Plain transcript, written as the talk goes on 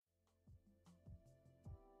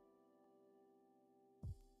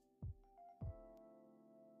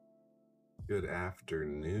Good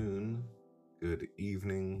afternoon, good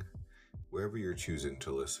evening, wherever you're choosing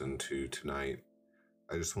to listen to tonight.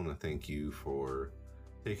 I just want to thank you for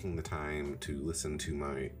taking the time to listen to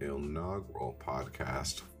my inaugural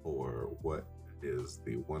podcast for what is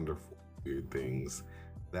the wonderful weird things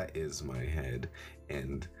that is my head.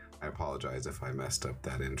 And I apologize if I messed up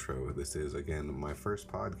that intro. This is, again, my first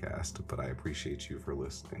podcast, but I appreciate you for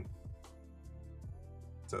listening.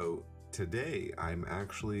 So, today, I'm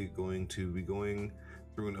actually going to be going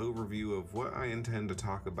through an overview of what I intend to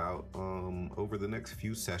talk about over the next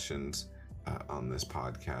few sessions on this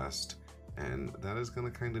podcast. And that is going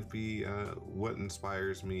to kind of be what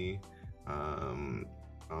inspires me on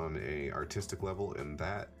a artistic level, and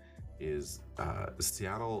that is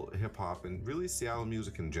Seattle hip hop and really Seattle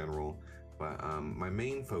music in general. But my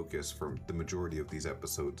main focus for the majority of these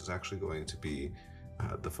episodes is actually going to be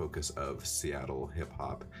the focus of Seattle hip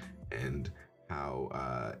hop and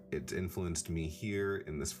how it's influenced me here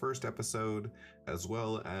in this first episode, as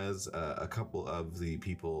well as a couple of the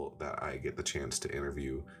people that I get the chance to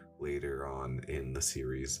interview later on in the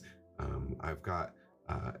series. I've got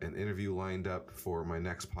an interview lined up for my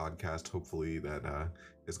next podcast. Hopefully that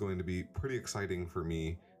is going to be pretty exciting for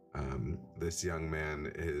me. This young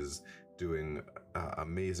man is doing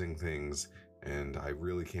amazing things, and I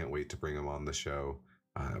really can't wait to bring him on the show.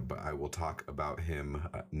 But I will talk about him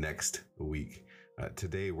next week.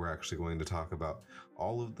 Today, we're actually going to talk about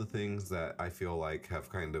all of the things that I feel like have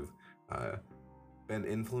kind of been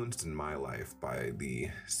influenced in my life by the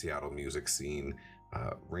Seattle music scene,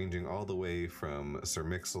 ranging all the way from Sir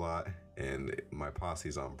Mix-a-Lot and My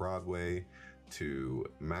Posse's on Broadway to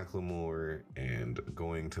Macklemore and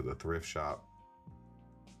going to the thrift shop.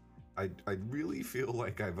 I really feel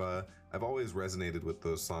like I've always resonated with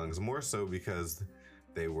those songs, more so because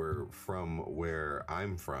they were from where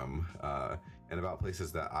I'm from, and about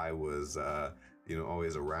places that I was,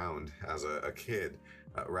 always around as a kid,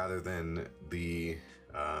 rather than the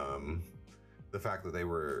fact that they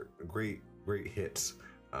were great hits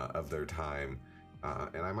of their time.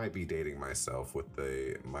 And I might be dating myself with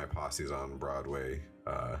My Posse's on Broadway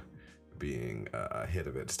being a hit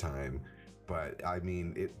of its time. But I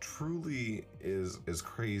mean, it truly is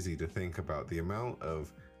crazy to think about the amount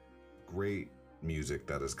of great music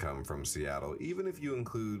that has come from Seattle, even if you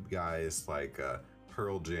include guys like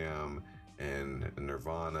Pearl Jam and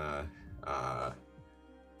Nirvana.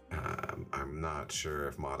 I'm not sure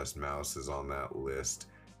if Modest Mouse is on that list,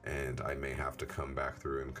 and I may have to come back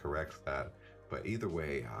through and correct that. But either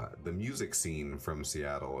way, the music scene from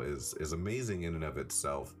Seattle is amazing in and of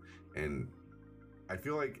itself, and I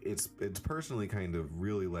feel like it's personally kind of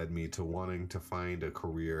really led me to wanting to find a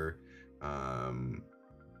career,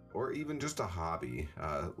 or even just a hobby,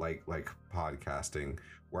 like podcasting,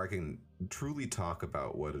 where I can truly talk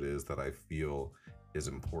about what it is that I feel is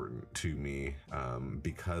important to me,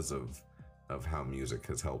 because of how music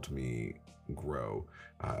has helped me grow.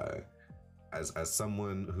 As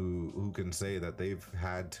someone who can say that they've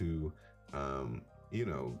had to,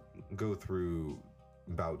 go through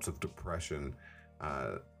bouts of depression.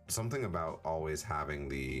 Something about always having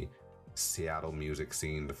the Seattle music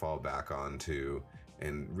scene to fall back onto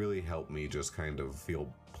and really help me just kind of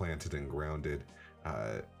feel planted and grounded,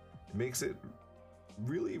 makes it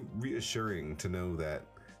really reassuring to know that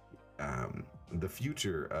the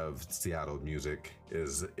future of Seattle music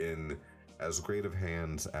is in as great of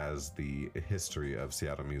hands as the history of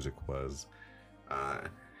Seattle music was.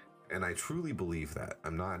 And I truly believe that.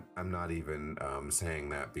 I'm not even saying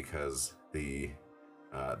that because the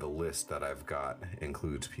list that I've got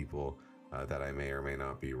includes people that I may or may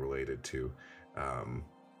not be related to.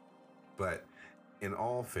 But in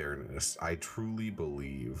all fairness, I truly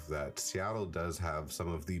believe that Seattle does have some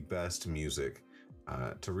of the best music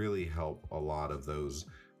to really help a lot of those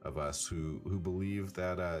of us who believe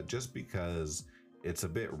that just because it's a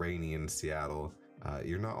bit rainy in Seattle,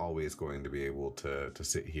 you're not always going to be able to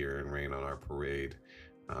sit here and rain on our parade.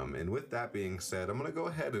 And with that being said, I'm going to go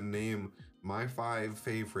ahead and name my 5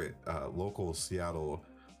 favorite local Seattle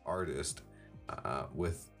artists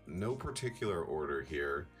with no particular order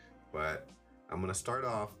here, but I'm going to start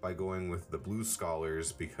off by going with the Blues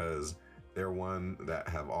Scholars because they're one that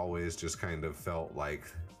have always just kind of felt like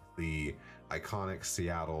the iconic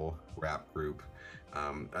Seattle rap group.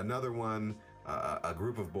 Another one, a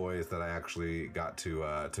group of boys that I actually got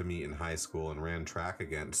to meet in high school and ran track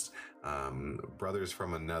against, Brothers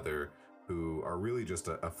from Another, who are really just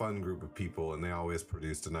a fun group of people, and they always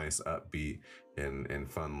produced a nice upbeat and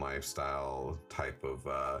fun lifestyle type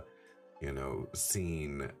of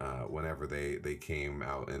scene whenever they came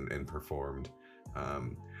out and performed.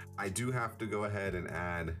 I do have to go ahead and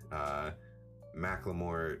add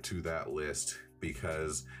Macklemore to that list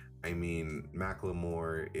because, I mean,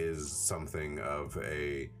 Macklemore is something of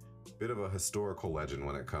a bit of a historical legend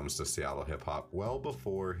when it comes to Seattle hip hop. Well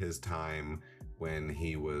before his time when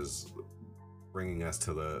he was bringing us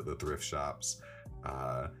to the thrift shops.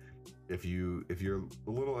 If you're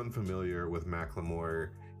a little unfamiliar with Macklemore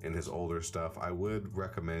and his older stuff, I would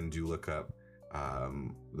recommend you look up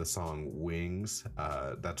the song Wings.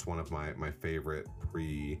 That's one of my favorite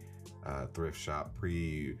pre thrift shop,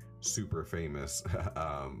 pre super famous,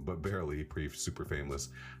 but barely pre super famous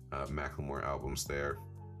Macklemore albums there.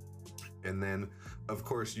 And then, of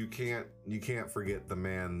course, you can't forget the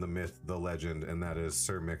man, the myth, the legend, and that is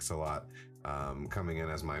Sir Mix-a-Lot, coming in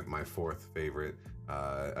as my fourth favorite.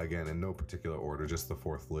 Again, in no particular order, just the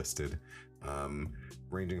fourth listed.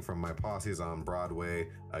 Ranging from My Posse's on Broadway,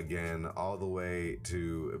 again, all the way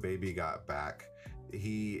to Baby Got Back.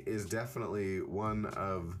 He is definitely one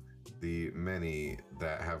of the many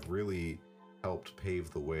that have really helped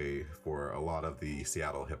pave the way for a lot of the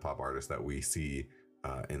Seattle hip hop artists that we see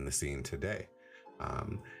in the scene today.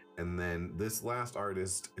 And then this last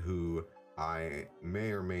artist, who I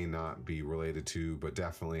may or may not be related to, but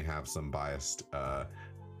definitely have some biased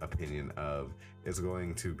opinion of, is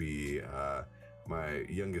going to be my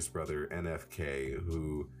youngest brother, NFK,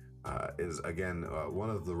 who is, again, one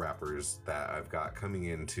of the rappers that I've got coming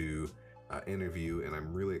into interview, and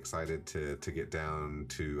I'm really excited to get down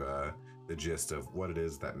to the gist of what it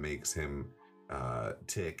is that makes him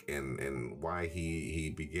tick, and why he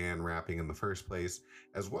began rapping in the first place,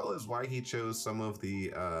 as well as why he chose some of the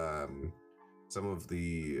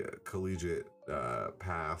collegiate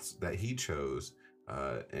paths that he chose,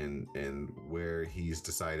 and where he's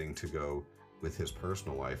deciding to go with his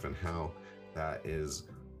personal life, and how that is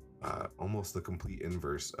almost the complete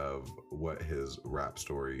inverse of what his rap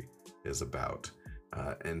story is about.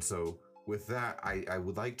 And so with that, I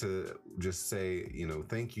would like to just say,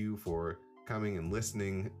 thank you for coming and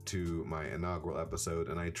listening to my inaugural episode.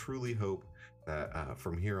 And I truly hope that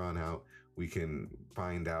from here on out, we can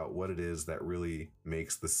find out what it is that really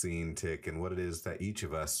makes the scene tick, and what it is that each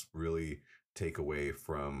of us really take away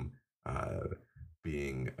from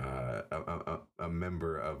being a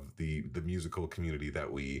member of the musical community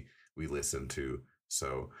that we listen to.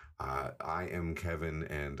 So I am Kevin,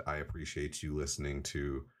 and I appreciate you listening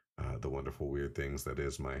to the wonderful weird things that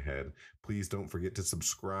is my head. Please don't forget to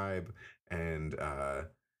subscribe and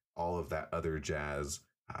all of that other jazz.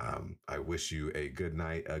 I wish you a good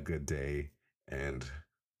night, a good day, and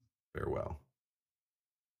farewell.